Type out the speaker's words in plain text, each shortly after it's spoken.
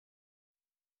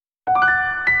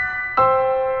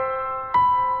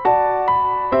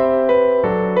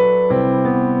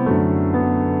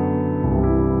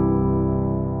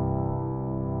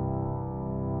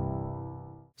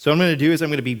So what I'm going to do is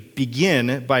I'm going to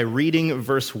begin by reading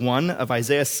verse 1 of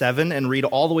Isaiah 7 and read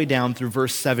all the way down through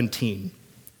verse 17,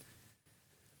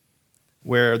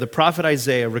 where the prophet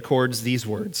Isaiah records these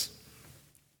words.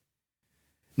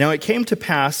 Now it came to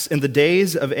pass in the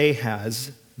days of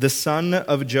Ahaz, the son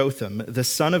of Jotham, the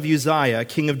son of Uzziah,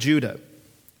 king of Judah,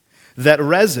 that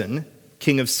Rezin,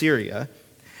 king of Syria,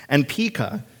 and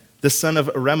Pekah, the son of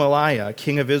Remaliah,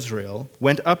 king of Israel,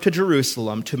 went up to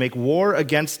Jerusalem to make war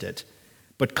against it,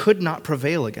 but could not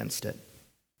prevail against it.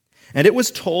 And it was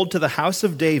told to the house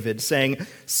of David, saying,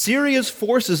 Syria's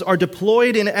forces are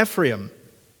deployed in Ephraim.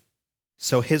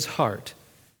 So his heart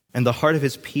and the heart of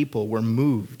his people were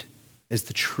moved, as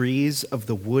the trees of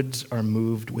the woods are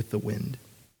moved with the wind.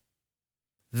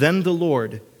 Then the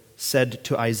Lord said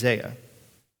to Isaiah,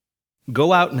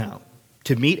 Go out now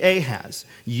to meet Ahaz,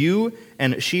 you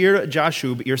and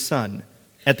Shear-Jashub your son,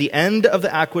 at the end of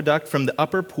the aqueduct from the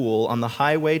upper pool on the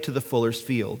highway to the fuller's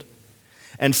field,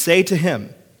 and say to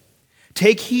him,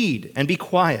 Take heed and be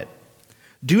quiet.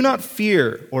 Do not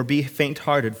fear or be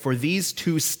faint-hearted for these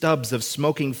two stubs of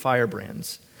smoking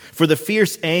firebrands, for the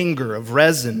fierce anger of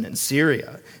Rezin and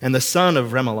Syria and the son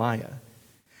of Remaliah.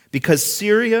 Because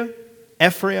Syria,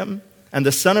 Ephraim, and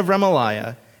the son of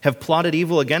Remaliah have plotted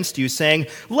evil against you, saying,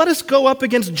 Let us go up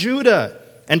against Judah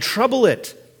and trouble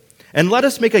it, and let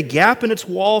us make a gap in its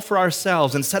wall for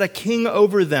ourselves and set a king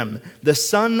over them, the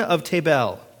son of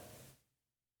Tabel.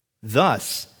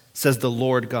 Thus says the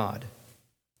Lord God,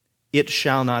 It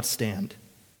shall not stand,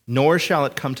 nor shall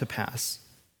it come to pass.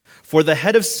 For the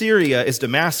head of Syria is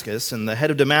Damascus, and the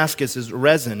head of Damascus is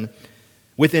Rezin.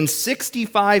 Within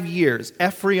 65 years,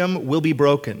 Ephraim will be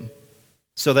broken,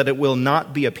 so that it will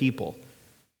not be a people.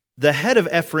 The head of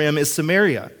Ephraim is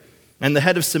Samaria, and the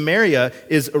head of Samaria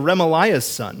is Remaliah's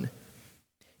son.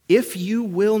 If you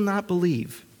will not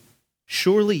believe,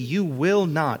 surely you will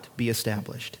not be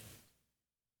established.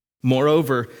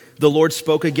 Moreover, the Lord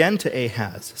spoke again to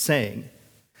Ahaz, saying,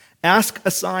 Ask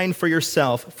a sign for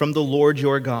yourself from the Lord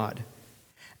your God.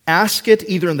 Ask it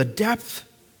either in the depth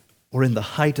or in the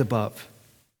height above.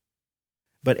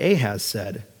 But Ahaz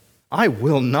said, I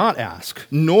will not ask,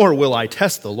 nor will I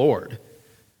test the Lord.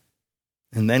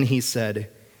 And then he said,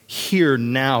 Hear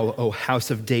now, O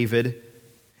house of David.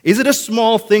 Is it a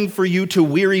small thing for you to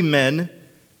weary men?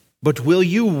 But will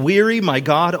you weary my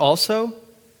God also?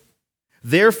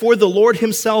 Therefore the Lord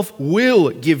himself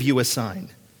will give you a sign.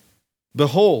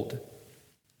 Behold,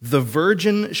 the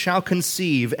virgin shall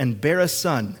conceive and bear a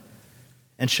son,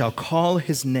 and shall call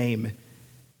his name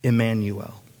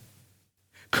Immanuel.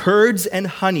 Curds and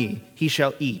honey he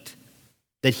shall eat,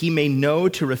 that he may know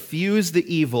to refuse the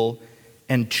evil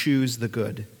and choose the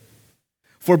good.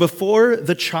 For before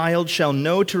the child shall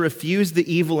know to refuse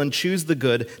the evil and choose the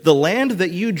good, the land that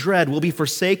you dread will be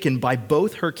forsaken by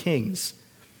both her kings.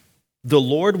 The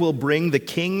Lord will bring the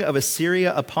king of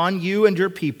Assyria upon you and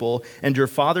your people and your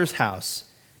father's house,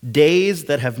 days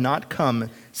that have not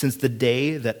come since the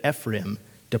day that Ephraim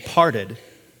departed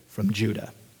from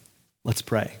Judah. Let's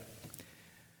pray.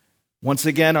 Once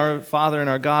again, our Father and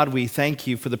our God, we thank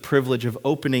you for the privilege of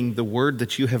opening the word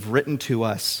that you have written to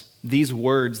us, these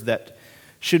words that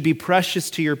should be precious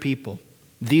to your people,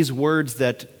 these words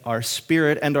that are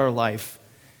spirit and our life,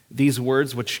 these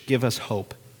words which give us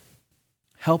hope.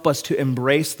 Help us to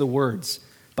embrace the words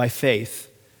by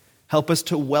faith. Help us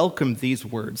to welcome these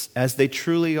words as they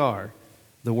truly are,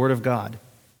 the Word of God.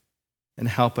 And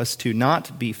help us to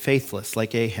not be faithless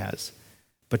like Ahaz,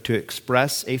 but to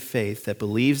express a faith that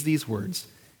believes these words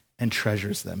and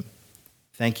treasures them.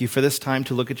 Thank you for this time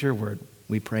to look at your word.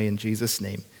 We pray in Jesus'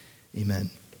 name. Amen.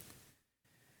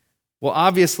 Well,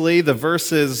 obviously, the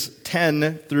verses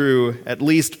 10 through at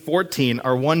least 14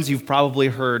 are ones you've probably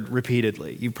heard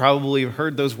repeatedly. You've probably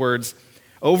heard those words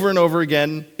over and over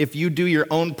again. If you do your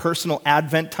own personal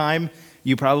Advent time,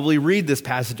 you probably read this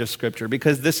passage of Scripture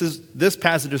because this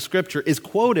passage of Scripture is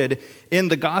quoted in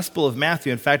the Gospel of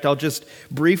Matthew. In fact, I'll just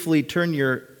briefly turn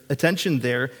your attention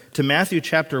there to Matthew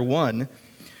chapter 1,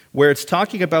 where it's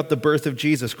talking about the birth of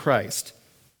Jesus Christ.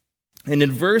 And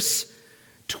in verse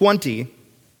 20,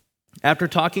 after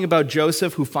talking about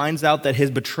Joseph, who finds out that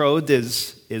his betrothed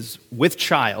is with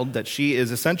child, that she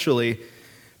is essentially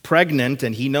pregnant,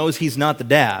 and he knows he's not the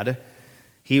dad,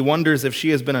 he wonders if she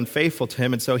has been unfaithful to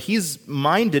him, and so he's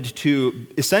minded to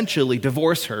essentially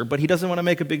divorce her, but he doesn't want to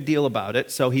make a big deal about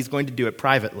it, so he's going to do it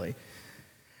privately.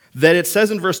 That it says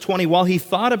in verse 20, while he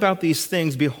thought about these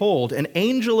things, behold, an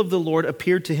angel of the Lord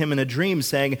appeared to him in a dream,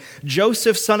 saying,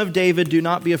 Joseph, son of David, do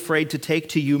not be afraid to take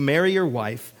to you Mary your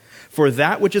wife, for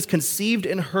that which is conceived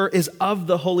in her is of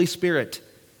the Holy Spirit.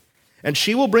 And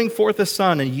she will bring forth a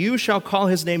son, and you shall call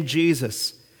his name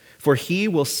Jesus, for he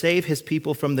will save his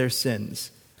people from their sins.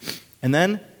 And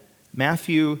then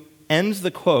Matthew ends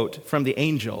the quote from the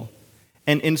angel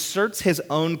and inserts his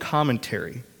own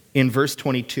commentary in verse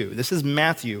 22. This is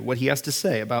Matthew, what he has to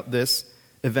say about this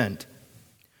event.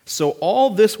 So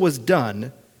all this was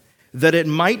done that it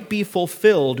might be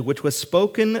fulfilled which was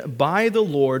spoken by the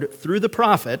Lord through the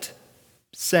prophet,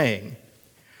 saying,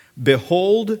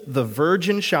 Behold, the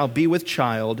virgin shall be with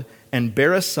child and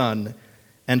bear a son,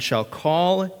 and shall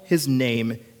call his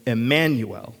name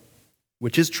Immanuel,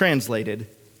 which is translated,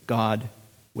 God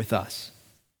with us.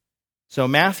 So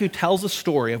Matthew tells a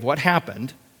story of what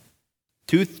happened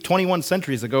 21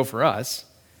 centuries ago for us,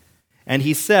 and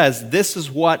he says this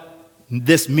is what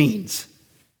this means.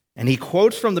 And he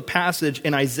quotes from the passage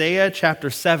in Isaiah chapter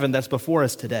 7 that's before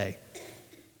us today.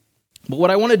 But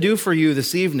what I want to do for you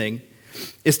this evening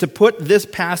is to put this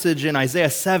passage in Isaiah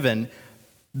 7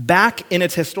 back in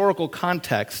its historical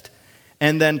context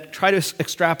and then try to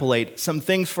extrapolate some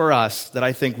things for us that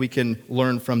I think we can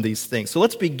learn from these things. So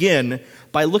let's begin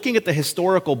by looking at the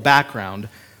historical background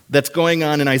that's going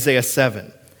on in Isaiah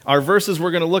 7. Our verses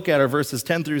we're going to look at are verses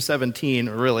 10 through 17,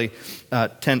 or really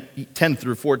 10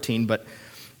 through 14, but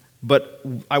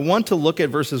I want to look at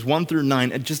verses 1 through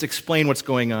 9 and just explain what's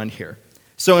going on here.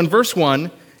 So in verse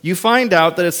 1, you find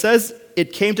out that it says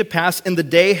it came to pass in the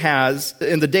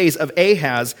days of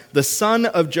Ahaz, the son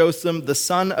of Jotham, the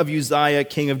son of Uzziah,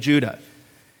 king of Judah.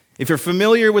 If you're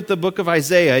familiar with the book of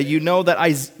Isaiah, you know that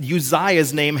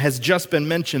Uzziah's name has just been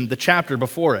mentioned the chapter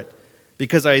before it.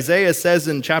 Because Isaiah says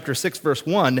in chapter 6, verse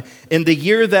 1, in the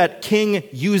year that King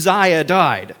Uzziah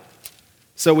died.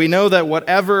 So we know that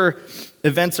whatever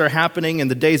events are happening in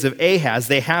the days of Ahaz,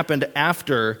 they happened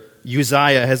after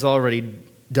Uzziah has already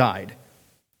died.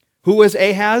 Who was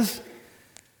Ahaz?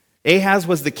 Ahaz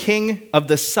was the king of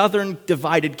the southern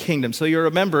divided kingdom. So you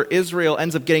remember, Israel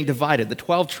ends up getting divided. The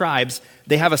 12 tribes,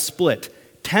 they have a split.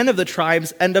 10 of the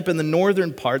tribes end up in the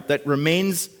northern part that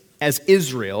remains as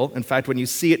Israel. In fact, when you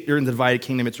see it during the divided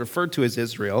kingdom, it's referred to as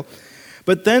Israel.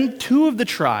 But then 2 of the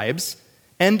tribes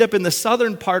end up in the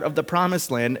southern part of the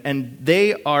promised land, and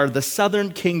they are the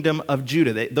southern kingdom of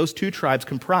Judah. Those 2 tribes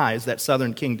comprise that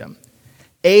southern kingdom.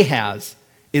 Ahaz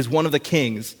is one of the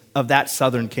kings of that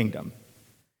southern kingdom.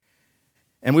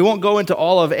 And we won't go into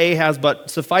all of Ahaz,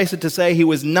 but suffice it to say he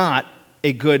was not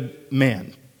a good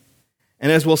man.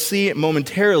 And as we'll see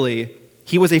momentarily,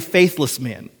 he was a faithless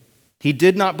man. He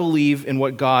did not believe in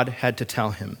what God had to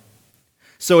tell him.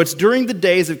 So it's during the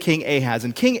days of King Ahaz,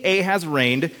 and King Ahaz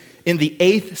reigned in the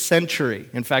 8th century.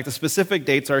 In fact, the specific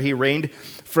dates are he reigned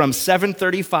from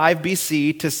 735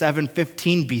 BC to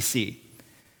 715 BC.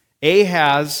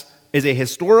 Ahaz is a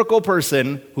historical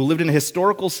person who lived in a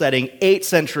historical setting 8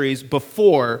 centuries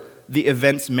before the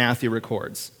events Matthew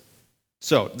records.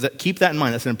 So keep that in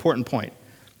mind. That's an important point.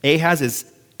 Ahaz is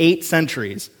 8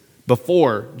 centuries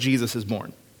before Jesus is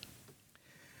born.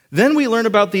 Then we learn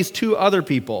about these 2 other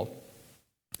people.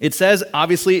 It says,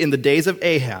 obviously, in the days of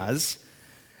Ahaz,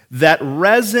 that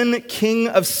Rezin, king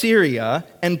of Syria,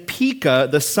 and Pekah,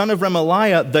 the son of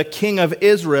Remaliah, the king of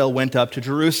Israel, went up to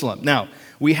Jerusalem. Now,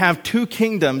 we have 2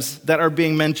 kingdoms that are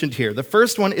being mentioned here. The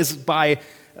first one is by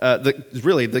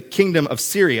the kingdom of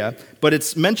Syria, but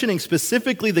it's mentioning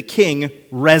specifically the king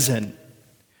Rezin.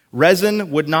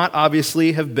 Rezin would not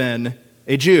obviously have been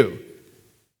a Jew.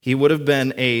 He would have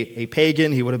been a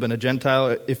pagan. He would have been a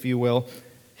Gentile, if you will.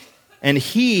 And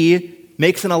he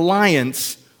makes an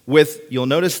alliance with, you'll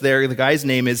notice there, the guy's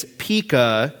name is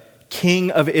Pekah,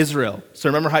 king of Israel. So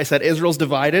remember how I said Israel's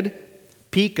divided?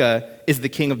 Pekah is the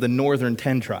king of the northern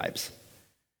 10 tribes.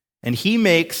 And he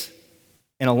makes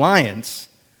an alliance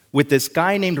with this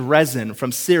guy named Rezin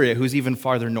from Syria, who's even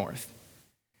farther north.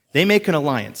 They make an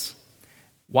alliance.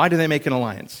 Why do they make an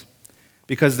alliance?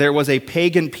 Because there was a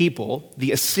pagan people,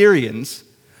 the Assyrians,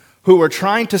 who were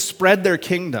trying to spread their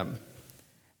kingdom.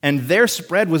 And their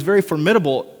spread was very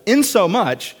formidable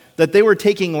insomuch that they were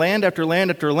taking land after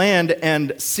land after land,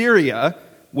 and Syria,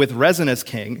 with Rezin as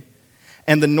king,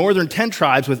 and the northern 10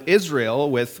 tribes with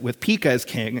Israel, with Pekah as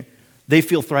king, they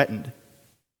feel threatened.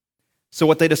 So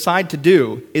what they decide to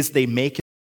do is they make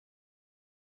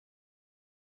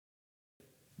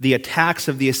the attacks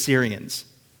of the Assyrians.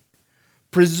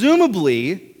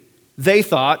 Presumably, they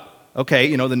thought,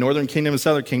 okay, the northern kingdom and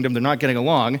southern kingdom, they're not getting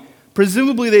along.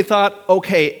 Presumably, they thought,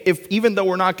 okay, even though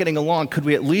we're not getting along, could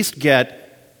we at least get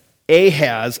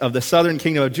Ahaz of the southern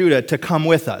kingdom of Judah to come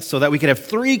with us so that we could have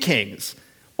 3 kings,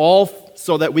 all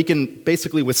so that we can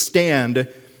basically withstand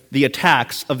the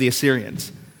attacks of the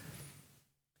Assyrians.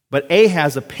 But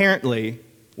Ahaz apparently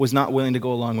was not willing to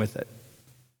go along with it.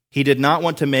 He did not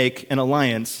want to make an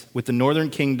alliance with the northern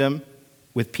kingdom,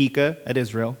 with Pekah at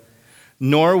Israel,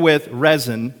 nor with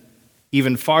Rezin,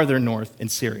 even farther north in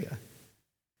Syria.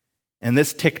 And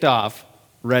this ticked off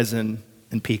Rezin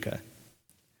and Pekah.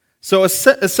 So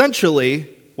essentially,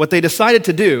 what they decided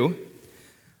to do,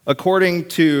 according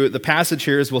to the passage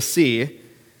here, as we'll see,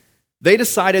 they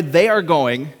decided they are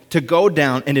going to go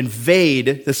down and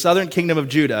invade the southern kingdom of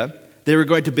Judah. They were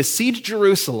going to besiege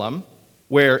Jerusalem,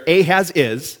 where Ahaz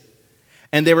is,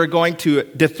 and they were going to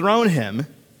dethrone him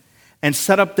and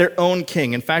set up their own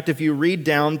king. In fact, if you read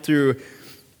down through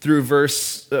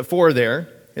verse 4 there,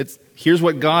 here's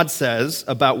what God says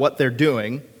about what they're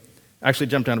doing. Actually,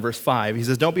 jump down to verse 5. He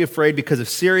says, "Don't be afraid because of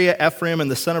Syria, Ephraim,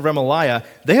 and the son of Remaliah.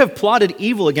 They have plotted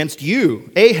evil against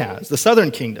you, Ahaz, the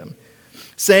southern kingdom,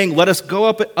 saying, 'Let us go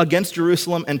up against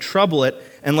Jerusalem and trouble it,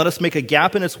 and let us make a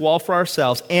gap in its wall for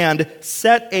ourselves, and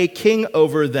set a king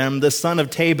over them, the son of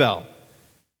Tabel.'"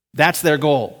 That's their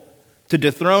goal, to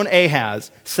dethrone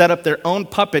Ahaz, set up their own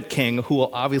puppet king who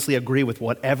will obviously agree with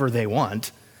whatever they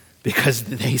want because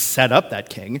they set up that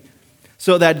king,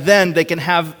 so that then they can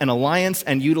have an alliance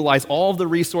and utilize all of the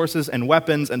resources and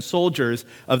weapons and soldiers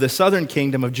of the southern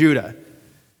kingdom of Judah.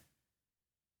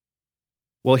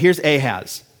 Well, here's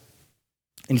Ahaz.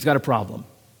 And he's got a problem.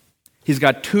 He's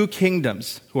got two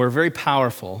kingdoms who are very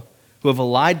powerful, who have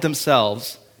allied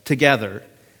themselves together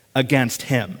against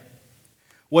him.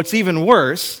 What's even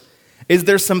worse is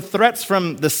there's some threats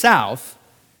from the south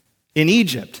in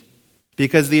Egypt,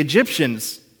 because the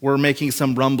Egyptians were making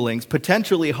some rumblings,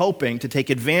 potentially hoping to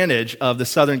take advantage of the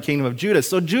southern kingdom of Judah.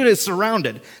 So Judah is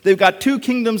surrounded. They've got two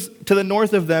kingdoms to the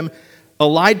north of them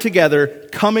allied together,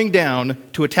 coming down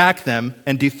to attack them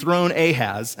and dethrone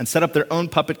Ahaz and set up their own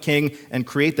puppet king and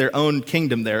create their own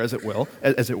kingdom there, as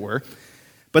it were.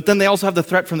 But then they also have the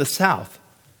threat from the south.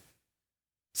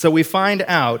 So we find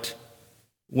out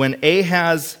when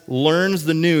Ahaz learns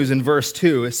the news in verse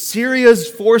 2, Syria's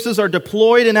forces are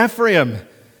deployed in Ephraim.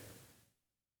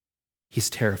 He's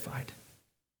terrified.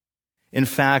 In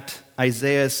fact,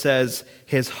 Isaiah says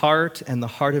his heart and the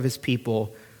heart of his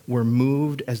people were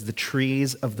moved as the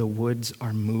trees of the woods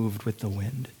are moved with the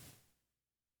wind.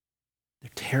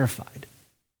 They're terrified.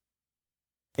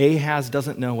 Ahaz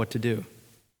doesn't know what to do.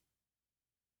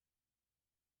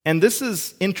 And this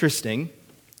is interesting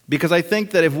because I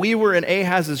think that if we were in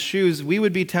Ahaz's shoes, we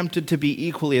would be tempted to be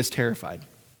equally as terrified.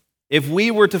 If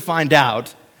we were to find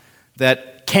out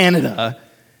that Canada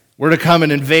were to come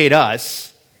and invade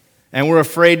us, and we're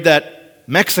afraid that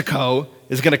Mexico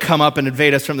is going to come up and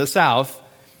invade us from the south,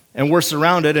 and we're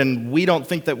surrounded, and we don't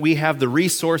think that we have the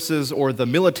resources or the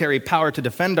military power to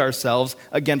defend ourselves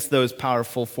against those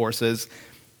powerful forces,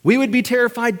 we would be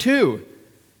terrified too.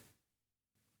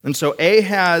 And so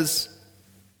Ahaz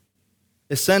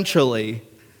essentially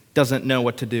doesn't know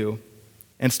what to do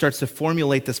and starts to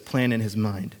formulate this plan in his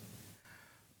mind.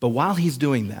 But while he's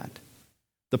doing that,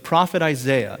 the prophet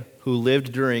Isaiah, who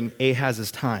lived during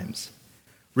Ahaz's times,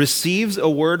 receives a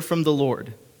word from the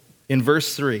Lord in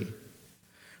verse 3,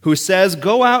 who says,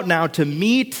 "Go out now to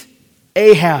meet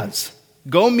Ahaz.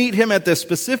 Go meet him at this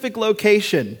specific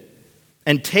location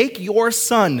and take your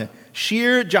son,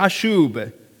 Shir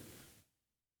Jashub,"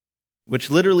 which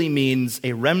literally means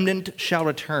a remnant shall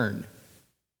return.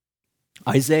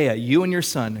 Isaiah, you and your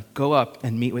son, go up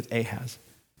and meet with Ahaz.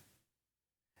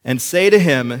 And say to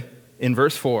him, in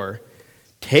verse 4,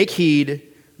 "Take heed,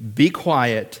 be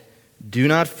quiet, do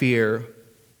not fear,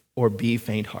 or be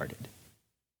faint-hearted."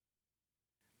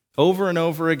 Over and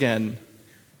over again,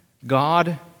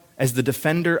 God, as the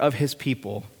defender of his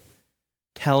people,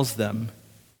 tells them,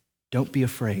 don't be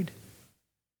afraid.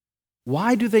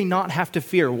 Why do they not have to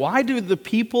fear? Why do the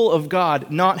people of God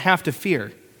not have to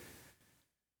fear?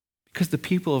 Because the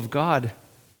people of God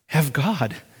have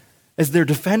God as their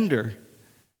defender,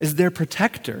 as their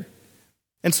protector.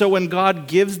 And so when God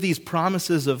gives these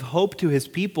promises of hope to his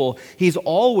people, he's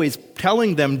always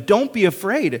telling them, don't be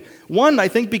afraid. One, I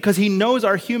think because he knows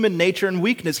our human nature and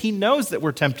weakness. He knows that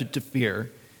we're tempted to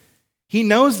fear. He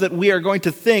knows that we are going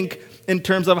to think in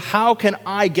terms of, how can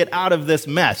I get out of this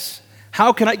mess?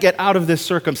 How can I get out of this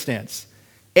circumstance?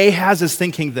 Ahaz is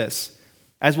thinking this.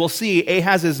 As we'll see,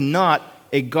 Ahaz is not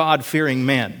a God-fearing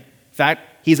man. In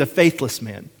fact, he's a faithless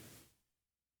man.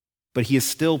 But he is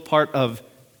still part of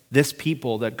this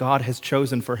people that God has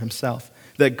chosen for himself,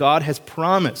 that God has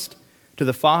promised to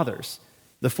the fathers,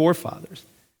 the forefathers,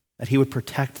 that he would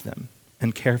protect them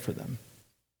and care for them.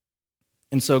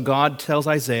 And so God tells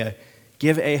Isaiah,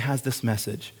 give Ahaz this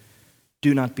message,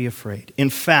 do not be afraid. In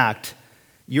fact,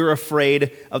 you're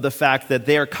afraid of the fact that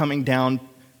they are coming down.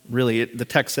 Really, the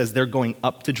text says they're going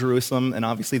up to Jerusalem, and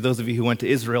obviously those of you who went to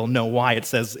Israel know why it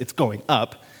says it's going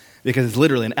up, because it's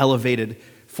literally an elevated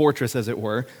fortress, as it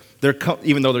were.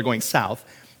 Even though they're going south,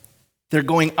 they're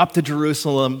going up to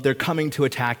Jerusalem. They're coming to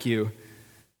attack you.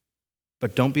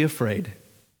 But don't be afraid,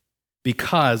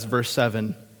 because, verse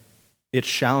 7, it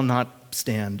shall not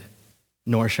stand,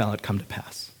 nor shall it come to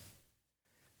pass.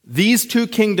 These two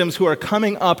kingdoms who are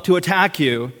coming up to attack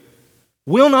you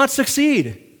will not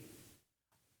succeed.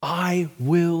 I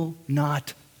will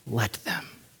not let them.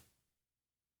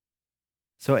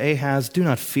 So Ahaz, do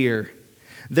not fear.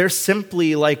 They're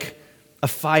simply like a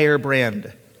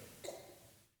firebrand,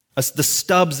 the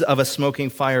stubs of a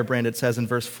smoking firebrand, it says in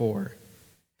verse 4.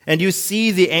 And you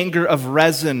see the anger of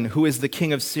Rezin, who is the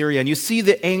king of Syria, and you see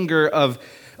the anger of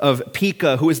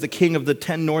Pekah, who is the king of the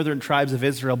 10 northern tribes of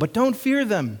Israel. But don't fear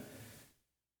them,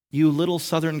 you little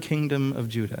southern kingdom of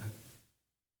Judah,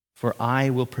 for I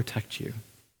will protect you.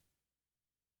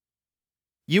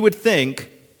 You would think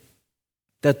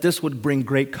that this would bring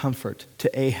great comfort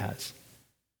to Ahaz.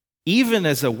 Even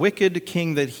as a wicked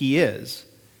king that he is,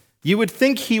 you would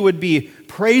think he would be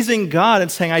praising God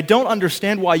and saying, I don't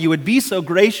understand why you would be so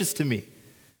gracious to me.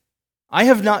 I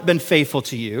have not been faithful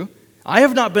to you. I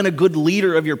have not been a good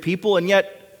leader of your people, and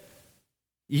yet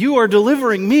you are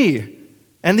delivering me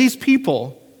and these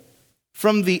people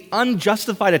from the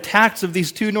unjustified attacks of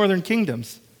these two northern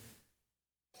kingdoms.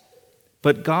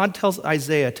 But God tells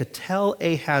Isaiah to tell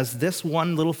Ahaz this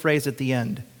one little phrase at the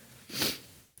end.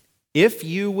 If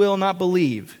you will not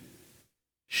believe,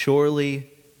 surely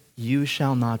you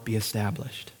shall not be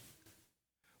established.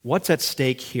 What's at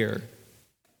stake here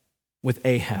with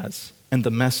Ahaz and the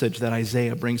message that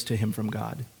Isaiah brings to him from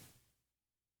God?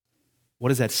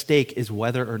 What is at stake is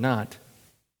whether or not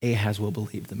Ahaz will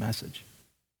believe the message.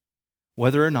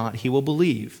 Whether or not he will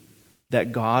believe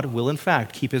that God will in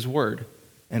fact keep his word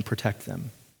and protect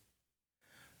them.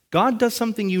 God does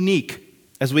something unique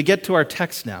as we get to our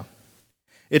text now.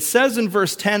 It says in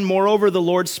verse 10, moreover, the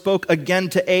Lord spoke again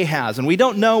to Ahaz. And we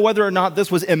don't know whether or not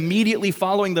this was immediately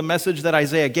following the message that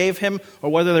Isaiah gave him, or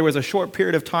whether there was a short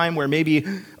period of time where maybe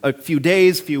a few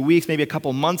days, few weeks, maybe a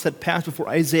couple months had passed before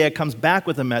Isaiah comes back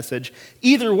with a message.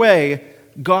 Either way,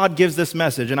 God gives this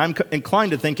message, and I'm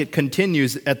inclined to think it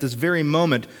continues at this very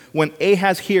moment when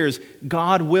Ahaz hears,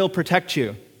 God will protect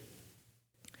you.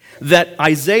 That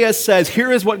Isaiah says,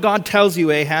 here is what God tells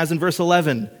you, Ahaz, in verse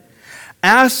 11.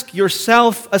 Ask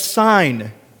yourself a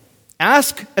sign.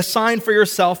 Ask a sign for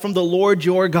yourself from the Lord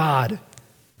your God.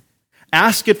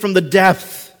 Ask it from the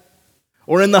depth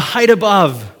or in the height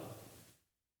above.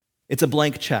 It's a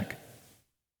blank check.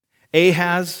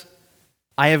 Ahaz,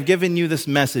 I have given you this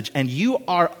message, and you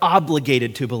are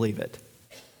obligated to believe it.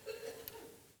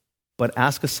 But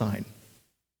ask a sign.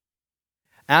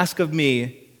 Ask of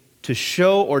me to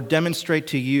show or demonstrate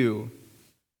to you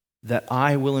that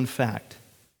I will in fact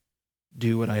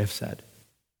do what I have said.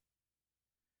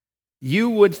 You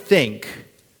would think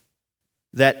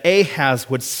that Ahaz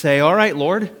would say, all right,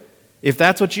 Lord, if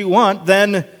that's what you want,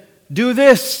 then do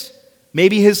this.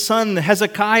 Maybe his son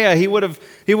Hezekiah, he would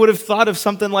have thought of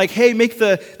something like, hey, make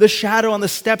the shadow on the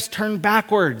steps turn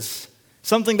backwards.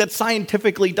 Something that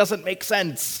scientifically doesn't make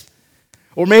sense.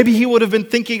 Or maybe he would have been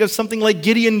thinking of something like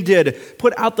Gideon did.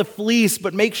 Put out the fleece,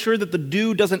 but make sure that the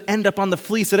dew doesn't end up on the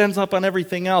fleece. It ends up on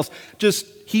everything else.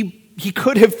 He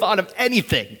could have thought of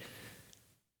anything.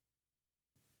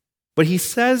 But he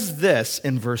says this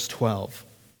in verse 12.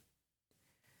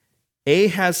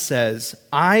 Ahaz says,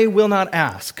 I will not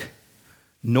ask,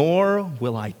 nor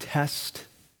will I test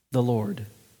the Lord.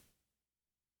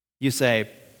 You say,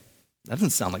 that doesn't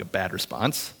sound like a bad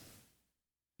response.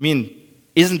 I mean,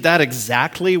 isn't that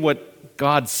exactly what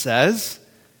God says?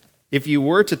 If you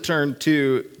were to turn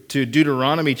to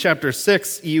Deuteronomy chapter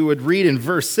 6, you would read in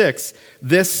verse 6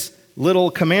 this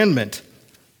little commandment.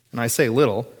 And I say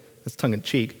little, that's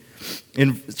tongue-in-cheek.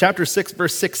 In chapter 6,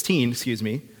 verse 16,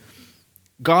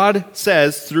 God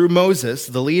says through Moses,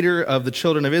 the leader of the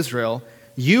children of Israel,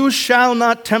 you shall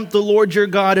not tempt the Lord your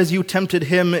God as you tempted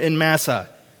him in Massah.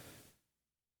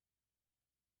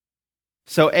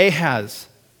 So Ahaz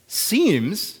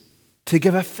seems to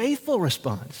give a faithful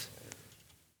response.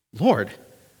 Lord,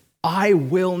 I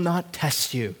will not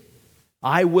test you.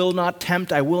 I will not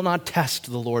tempt, I will not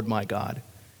test the Lord my God.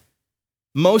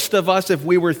 Most of us, if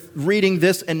we were reading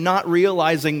this and not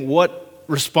realizing what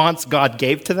response God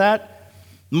gave to that,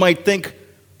 might think,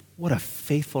 what a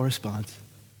faithful response.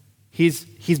 He's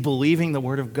believing the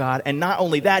word of God, and not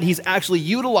only that, he's actually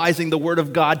utilizing the word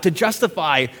of God to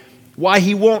justify why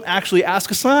he won't actually ask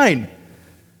a sign.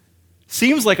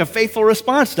 Seems like a faithful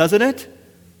response, doesn't it?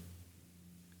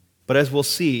 But as we'll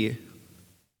see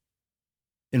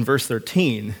in verse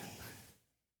 13,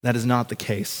 that is not the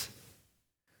case.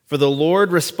 For the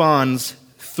Lord responds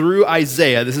through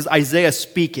Isaiah. This is Isaiah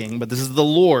speaking, but this is the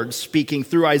Lord speaking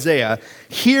through Isaiah.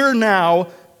 Hear now,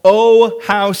 O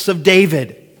house of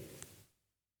David.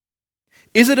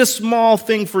 Is it a small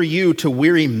thing for you to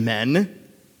weary men?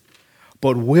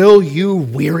 But will you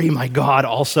weary my God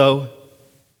also?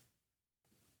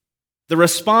 The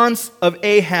response of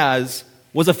Ahaz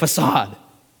was a facade.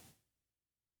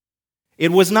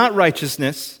 It was not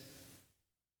righteousness.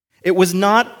 It was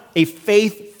not a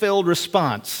faith-filled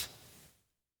response.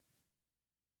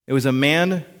 It was a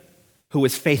man who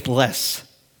was faithless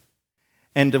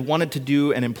and wanted to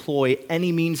do and employ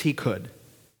any means he could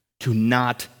to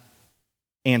not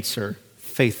answer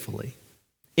faithfully.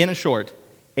 In short,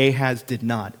 Ahaz did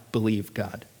not believe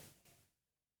God.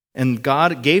 And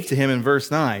God gave to him in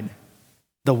verse 9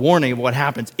 the warning of what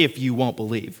happens if you won't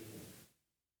believe.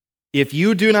 If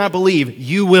you do not believe,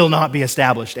 you will not be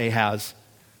established, Ahaz.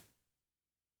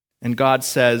 And God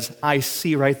says, I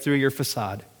see right through your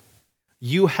facade.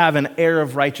 You have an air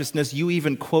of righteousness. You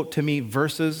even quote to me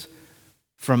verses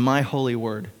from my holy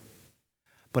word.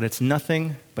 But it's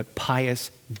nothing but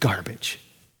pious garbage.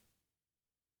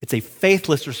 It's a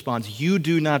faithless response. You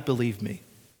do not believe me.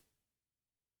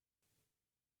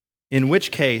 In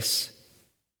which case,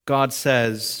 God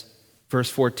says, verse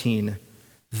 14,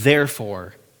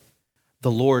 therefore,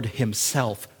 the Lord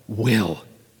himself will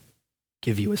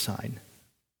give you a sign.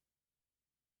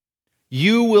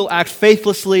 You will act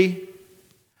faithlessly.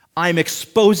 I'm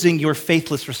exposing your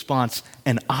faithless response,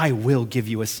 and I will give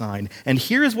you a sign. And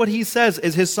here is what he says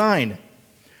is his sign.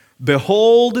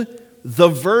 Behold, the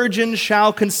virgin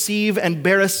shall conceive and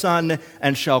bear a son,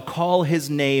 and shall call his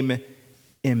name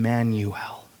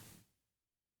Immanuel.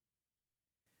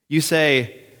 You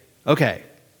say, okay,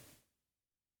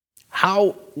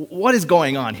 what is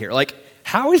going on here? Like,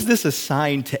 how is this a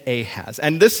sign to Ahaz?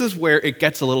 And this is where it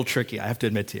gets a little tricky, I have to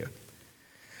admit to you.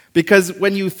 Because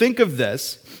when you think of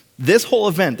this whole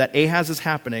event that Ahaz is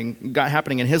happening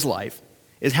in his life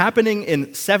is happening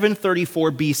in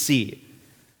 734 BC.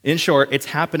 In short, it's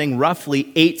happening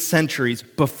roughly 8 centuries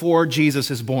before Jesus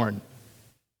is born.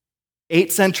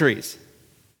 8 centuries.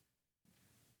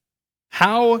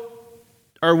 How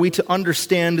are we to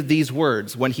understand these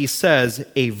words when he says,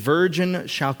 a virgin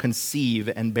shall conceive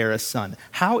and bear a son?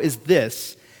 How is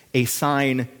this a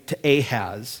sign to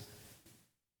Ahaz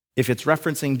if it's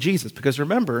referencing Jesus? Because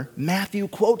remember, Matthew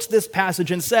quotes this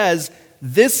passage and says,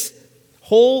 this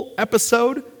whole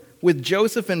episode with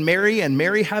Joseph and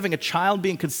Mary having a child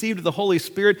being conceived of the Holy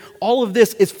Spirit, all of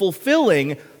this is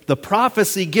fulfilling the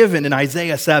prophecy given in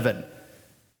Isaiah 7,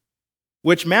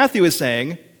 which Matthew is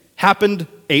saying happened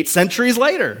 8 centuries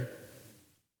later.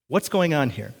 What's going on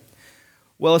here?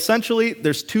 Well, essentially,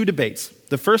 there's 2 debates.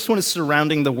 The first one is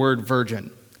surrounding the word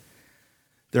virgin.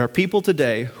 There are people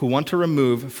today who want to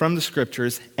remove from the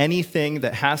scriptures anything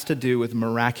that has to do with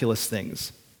miraculous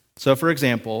things. So, for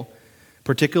example,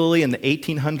 particularly in the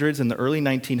 1800s and the early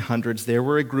 1900s, there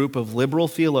were a group of liberal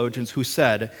theologians who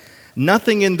said,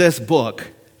 nothing in this book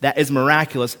that is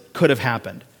miraculous could have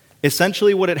happened.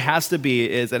 Essentially, what it has to be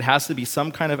is it has to be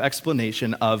some kind of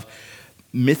explanation of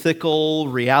mythical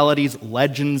realities,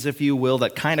 legends, if you will,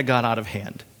 that kind of got out of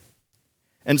hand.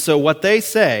 And so what they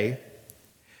say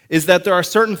is that there are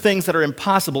certain things that are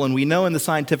impossible and we know in the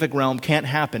scientific realm can't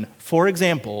happen. For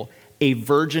example, a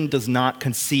virgin does not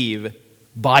conceive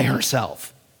by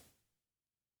herself.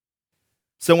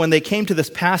 So when they came to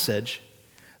this passage,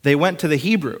 they went to the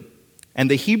Hebrew. And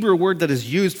the Hebrew word that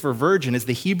is used for virgin is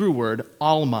the Hebrew word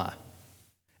alma.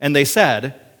 And they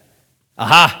said,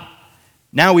 aha,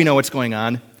 now we know what's going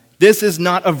on. This is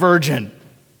not a virgin.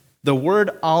 The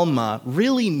word alma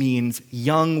really means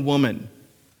young woman.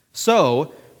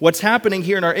 So what's happening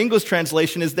here in our English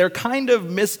translation is they're kind of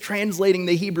mistranslating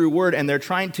the Hebrew word and they're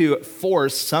trying to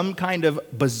force some kind of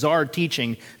bizarre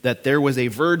teaching that there was a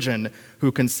virgin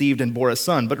who conceived and bore a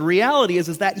son. But reality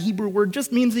is that Hebrew word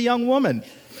just means a young woman.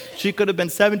 She could have been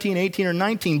 17, 18, or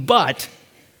 19, but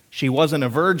she wasn't a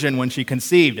virgin when she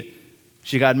conceived.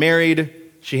 She got married,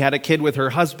 she had a kid with her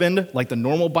husband, like the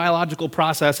normal biological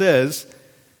process is,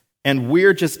 and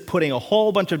we're just putting a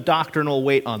whole bunch of doctrinal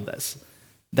weight on this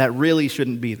that really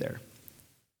shouldn't be there.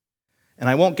 And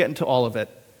I won't get into all of it,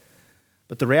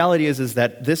 but the reality is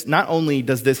that this not only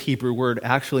does this Hebrew word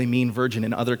actually mean virgin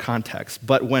in other contexts,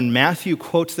 but when Matthew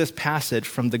quotes this passage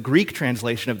from the Greek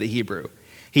translation of the Hebrew,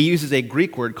 he uses a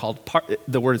Greek word called,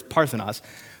 the word is parthenos,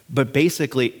 but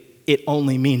basically it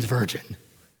only means virgin.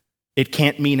 It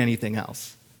can't mean anything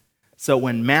else. So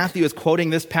when Matthew is quoting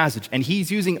this passage, and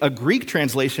he's using a Greek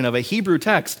translation of a Hebrew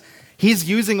text, He's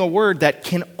using a word that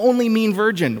can only mean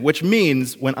virgin, which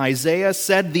means when Isaiah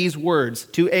said these words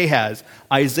to Ahaz,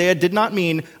 Isaiah did not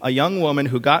mean a young woman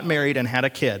who got married and had a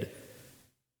kid.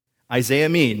 Isaiah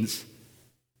means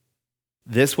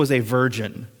this was a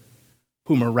virgin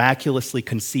who miraculously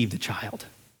conceived a child.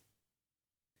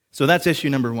 So that's issue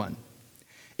number one.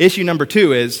 Issue number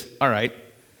two is, all right,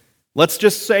 let's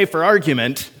just say for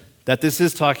argument that this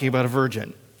is talking about a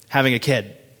virgin having a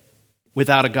kid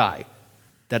without a guy.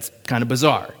 That's kind of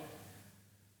bizarre.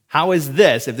 How is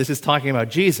this, if this is talking about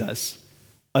Jesus,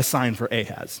 a sign for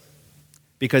Ahaz?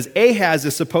 Because Ahaz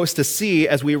is supposed to see,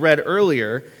 as we read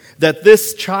earlier, that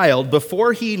this child,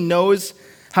 before he knows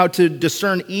how to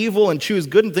discern evil and choose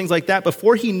good and things like that,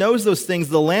 before he knows those things,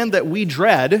 the land that we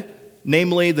dread,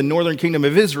 namely the northern kingdom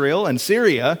of Israel and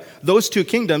Syria, those two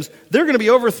kingdoms, they're going to be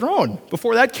overthrown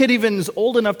before that kid even is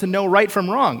old enough to know right from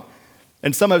wrong.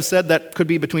 And some have said that could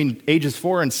be between ages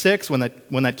 4 and 6, when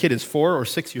that kid is 4 or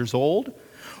 6 years old.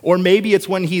 Or maybe it's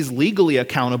when he's legally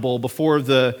accountable before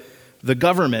the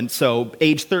government, so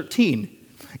age 13.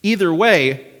 Either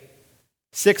way,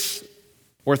 6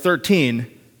 or 13,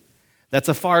 that's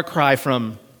a far cry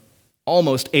from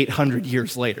almost 800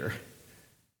 years later.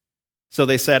 So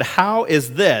they said, how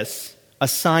is this a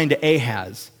sign to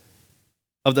Ahaz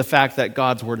of the fact that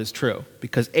God's word is true?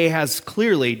 Because Ahaz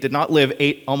clearly did not live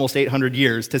almost 800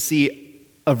 years to see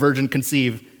a virgin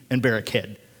conceive and bear a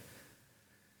kid.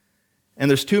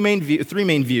 And there's three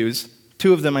main views.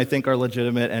 Two of them I think are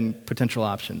legitimate and potential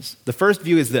options. The first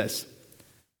view is this,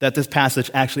 that this passage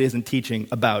actually isn't teaching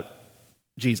about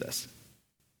Jesus.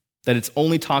 That it's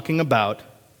only talking about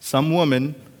some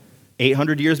woman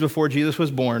 800 years before Jesus was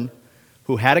born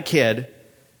who had a kid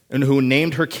and who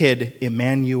named her kid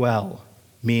Immanuel,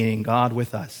 meaning God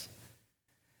with us.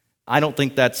 I don't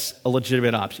think that's a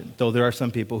legitimate option, though there are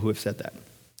some people who have said that.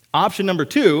 Option number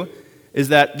two is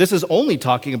that this is only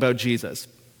talking about Jesus.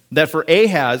 That for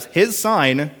Ahaz, his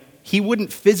sign, he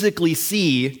wouldn't physically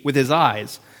see with his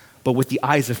eyes, but with the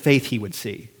eyes of faith he would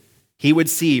see. He would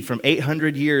see from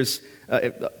 800 years,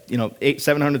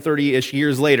 730-ish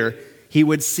years later, he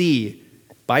would see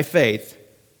by faith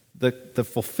the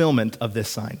fulfillment of this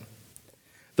sign.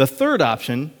 The third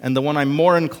option, and the one I'm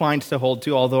more inclined to hold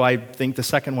to, although I think the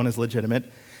second one is legitimate,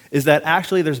 is that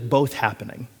actually there's both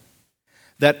happening.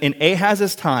 That in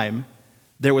Ahaz's time,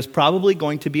 there was probably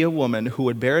going to be a woman who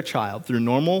would bear a child through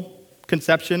normal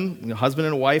conception, a husband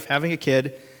and a wife having a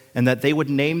kid, and that they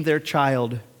would name their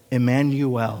child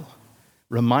Immanuel,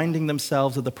 reminding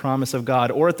themselves of the promise of God,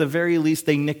 or at the very least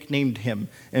they nicknamed him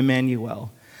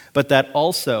Immanuel. But that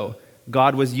also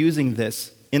God was using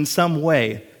this in some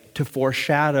way to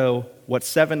foreshadow what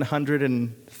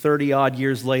 730-odd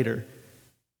years later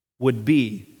would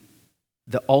be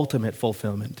the ultimate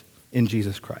fulfillment in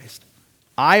Jesus Christ.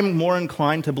 I'm more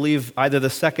inclined to believe either the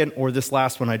second or this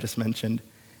last one I just mentioned.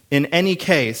 In any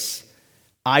case,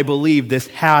 I believe this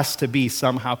has to be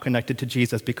somehow connected to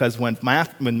Jesus, because when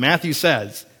Matthew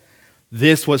says,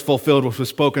 this was fulfilled which was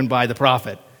spoken by the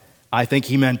prophet, I think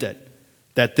he meant it.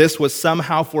 That this was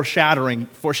somehow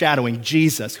foreshadowing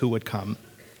Jesus who would come.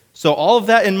 So all of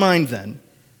that in mind then,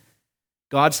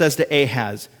 God says to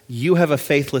Ahaz, you have a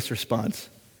faithless response.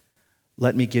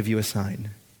 Let me give you a sign.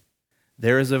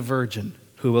 There is a virgin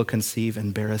who will conceive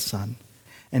and bear a son,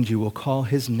 and you will call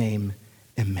his name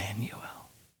Immanuel.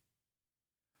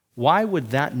 Why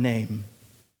would that name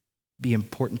be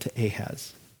important to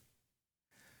Ahaz?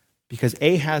 Because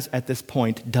Ahaz at this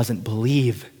point doesn't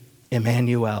believe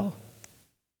Immanuel.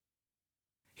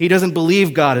 He doesn't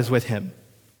believe God is with him.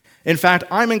 In fact,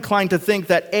 I'm inclined to think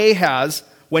that Ahaz,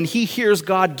 when he hears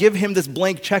God give him this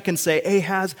blank check and say,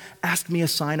 Ahaz, ask me a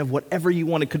sign of whatever you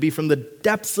want. It could be from the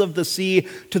depths of the sea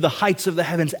to the heights of the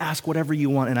heavens. Ask whatever you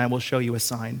want and I will show you a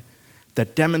sign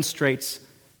that demonstrates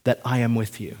that I am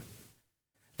with you.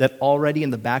 That already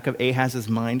in the back of Ahaz's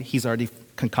mind, he's already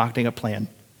concocting a plan.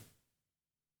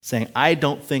 Saying, I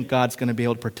don't think God's going to be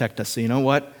able to protect us. So you know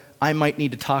what? I might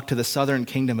need to talk to the southern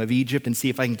kingdom of Egypt and see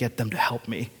if I can get them to help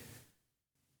me.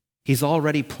 He's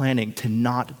already planning to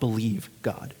not believe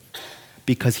God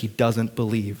because he doesn't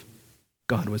believe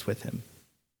God was with him.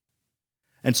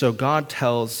 And so God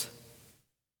tells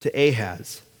to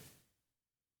Ahaz,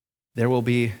 there will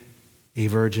be a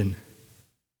virgin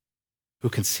who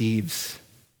conceives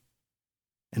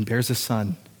and bears a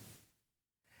son,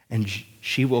 and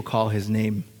she will call his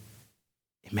name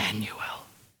Immanuel.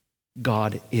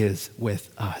 God is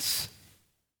with us.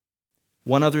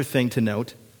 One other thing to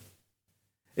note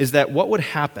is that what would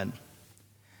happen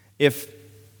if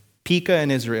Pekah in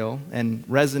Israel and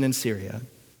Rezin in Syria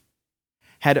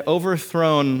had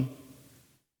overthrown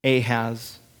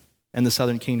Ahaz and the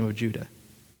southern kingdom of Judah?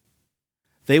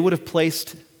 They would have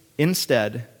placed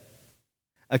instead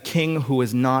a king who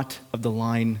was not of the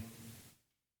line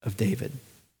of David.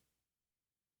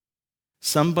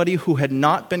 Somebody who had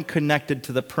not been connected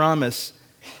to the promise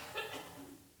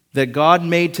that God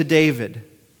made to David,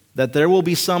 that there will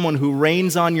be someone who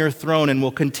reigns on your throne and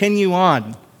will continue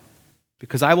on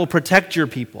because I will protect your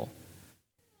people.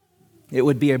 It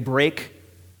would be a break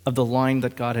of the line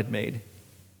that God had made.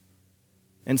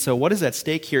 And so what is at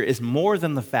stake here is more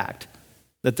than the fact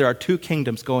that there are two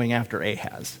kingdoms going after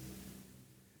Ahaz.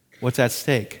 What's at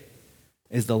stake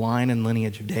is the line and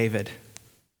lineage of David.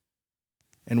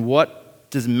 And what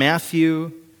does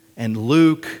Matthew and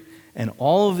Luke and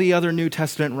all of the other New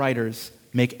Testament writers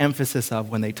make emphasis of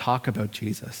when they talk about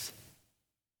Jesus?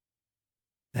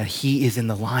 That he is in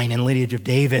the line and lineage of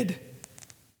David.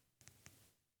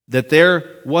 That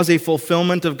there was a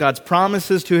fulfillment of God's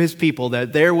promises to his people,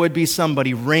 that there would be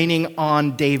somebody reigning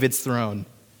on David's throne.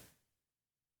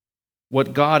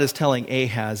 What God is telling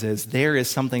Ahaz is there is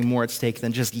something more at stake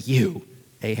than just you,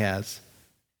 Ahaz.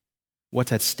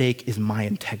 What's at stake is my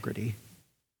integrity.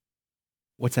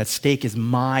 What's at stake is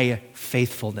my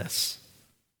faithfulness.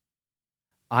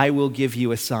 I will give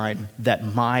you a sign that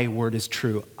my word is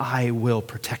true. I will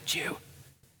protect you,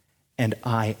 and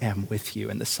I am with you.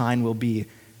 And the sign will be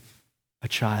a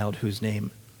child whose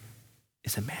name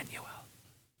is Immanuel.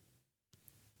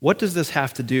 What does this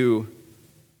have to do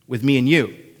with me and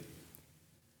you?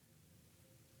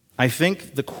 I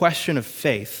think the question of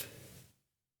faith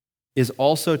is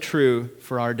also true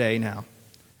for our day now,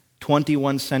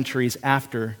 21 centuries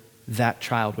after that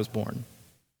child was born.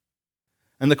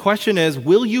 And the question is,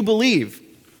 will you believe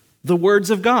the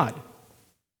words of God?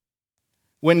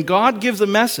 When God gives a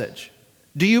message,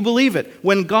 do you believe it?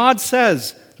 When God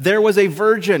says there was a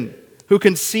virgin who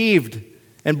conceived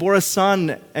and bore a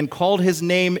son and called his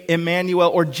name Immanuel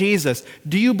or Jesus,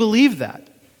 do you believe that?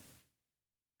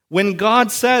 When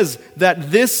God says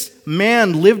that this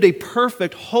man lived a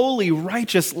perfect, holy,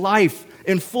 righteous life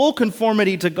in full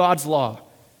conformity to God's law,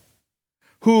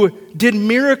 who did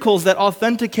miracles that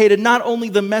authenticated not only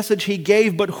the message he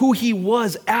gave, but who he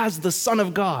was as the Son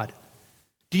of God,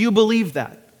 do you believe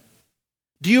that?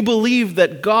 Do you believe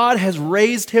that God has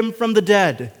raised him from the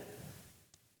dead?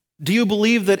 Do you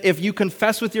believe that if you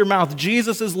confess with your mouth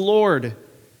Jesus is Lord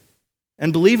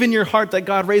and believe in your heart that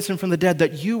God raised him from the dead,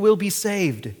 that you will be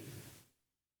saved?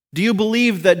 Do you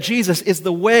believe that Jesus is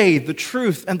the way, the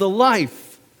truth, and the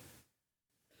life,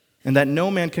 and that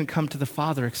no man can come to the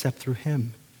Father except through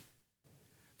him?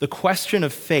 The question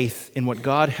of faith in what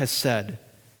God has said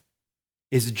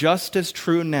is just as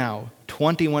true now,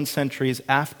 21 centuries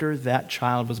after that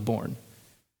child was born,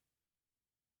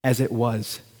 as it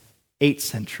was 8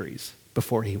 centuries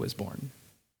before he was born.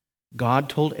 God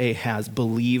told Ahaz,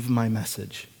 believe my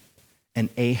message, and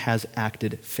Ahaz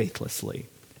acted faithlessly.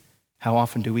 How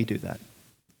often do we do that?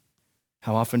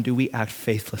 How often do we act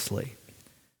faithlessly?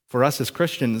 For us as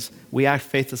Christians, we act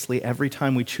faithlessly every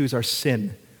time we choose our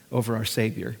sin over our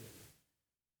Savior.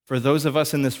 For those of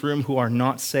us in this room who are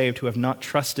not saved, who have not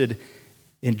trusted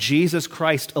in Jesus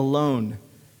Christ alone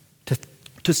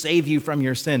to save you from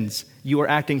your sins, you are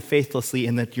acting faithlessly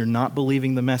in that you're not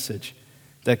believing the message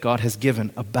that God has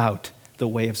given about the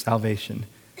way of salvation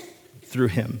through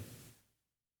him.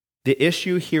 The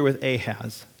issue here with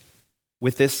Ahaz,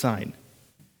 with this sign,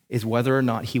 is whether or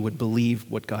not he would believe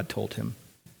what God told him.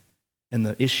 And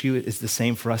the issue is the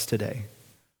same for us today.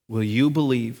 Will you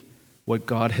believe what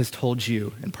God has told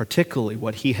you, and particularly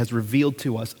what he has revealed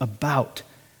to us about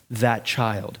that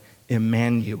child,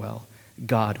 Immanuel,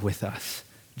 God with us?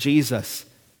 Jesus,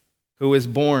 who is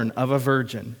born of a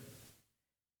virgin,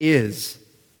 is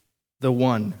the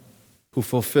one who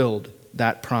fulfilled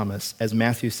that promise, as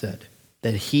Matthew said,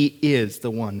 that he is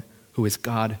the one who is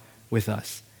God with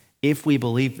us. If we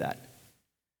believe that,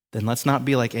 then let's not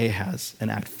be like Ahaz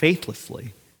and act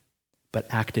faithlessly, but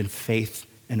act in faith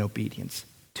and obedience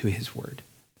to his word.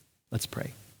 Let's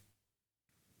pray.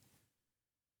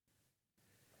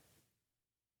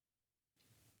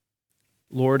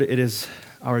 Lord, it is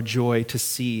our joy to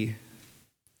see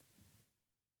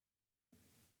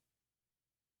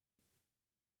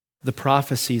the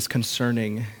prophecies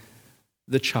concerning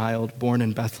the child born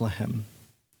in Bethlehem,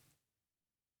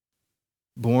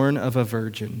 born of a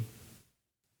virgin,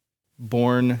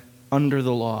 born under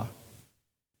the law,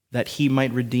 that he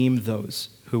might redeem those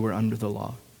who were under the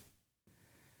law.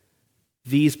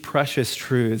 These precious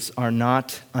truths are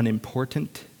not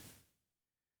unimportant.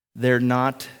 They're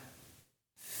not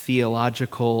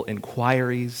theological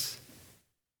inquiries.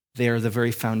 They are the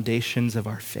very foundations of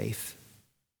our faith.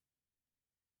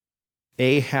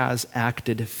 Ahaz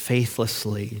acted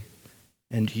faithlessly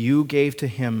and you gave to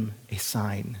him a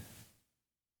sign.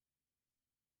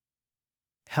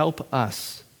 Help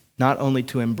us not only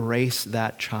to embrace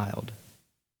that child,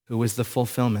 who is the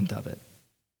fulfillment of it,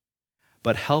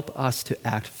 but help us to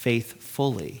act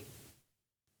faithfully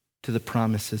to the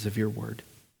promises of your word.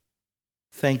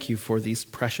 Thank you for these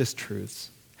precious truths.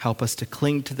 Help us to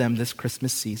cling to them this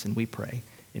Christmas season, we pray.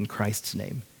 In Christ's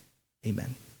name,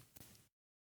 amen.